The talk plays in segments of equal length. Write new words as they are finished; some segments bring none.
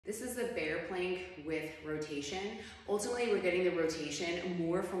This is the bear plank with rotation. Ultimately, we're getting the rotation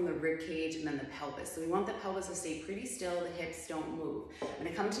more from the rib cage and then the pelvis. So we want the pelvis to stay pretty still, the hips don't move. I'm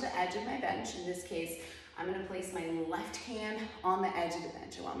gonna come to the edge of my bench. In this case, I'm gonna place my left hand on the edge of the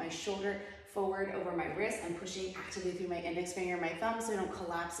bench. I want my shoulder forward over my wrist. I'm pushing actively through my index finger and my thumb so I don't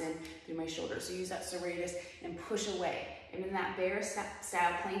collapse in through my shoulder. So use that serratus and push away. I'm in that bear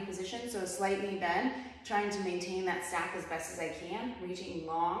style plank position, so slightly bend, trying to maintain that stack as best as I can, reaching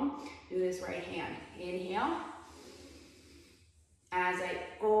long. Do this right hand. Inhale. As I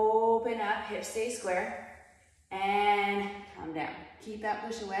open up, hips stay square, and come down. Keep that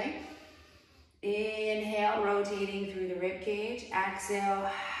push away. Inhale, rotating through the rib cage. Exhale,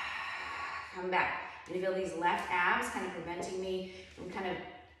 come back. I feel these left abs kind of preventing me from kind of,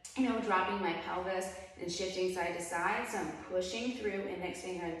 dropping my pelvis and shifting side to side. So I'm pushing through index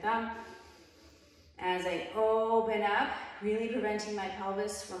finger and thumb. As I open up, really preventing my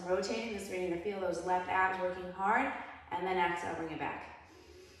pelvis from rotating. This way you're gonna feel those left abs working hard. And then exhale, bring it back.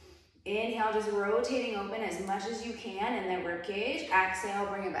 Inhale, just rotating open as much as you can in that rib cage. Exhale,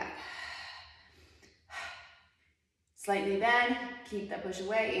 bring it back. Slightly bend, keep that push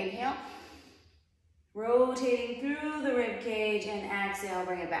away. Inhale. Rotating through the rib cage and exhale,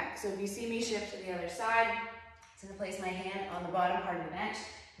 bring it back. So if you see me shift to the other side, I'm gonna place my hand on the bottom part of the bench.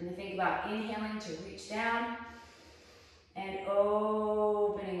 I'm gonna think about inhaling to reach down and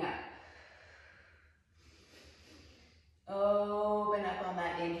opening up. Open up on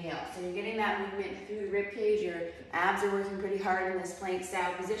that inhale. So you're getting that movement through the rib cage. Your abs are working pretty hard in this plank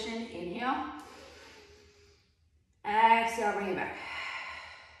style position. Inhale. Exhale, bring it back.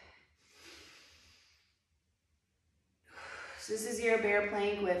 So this is your bear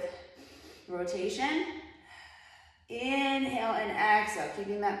plank with rotation. Inhale and exhale,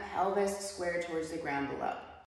 keeping that pelvis square towards the ground below.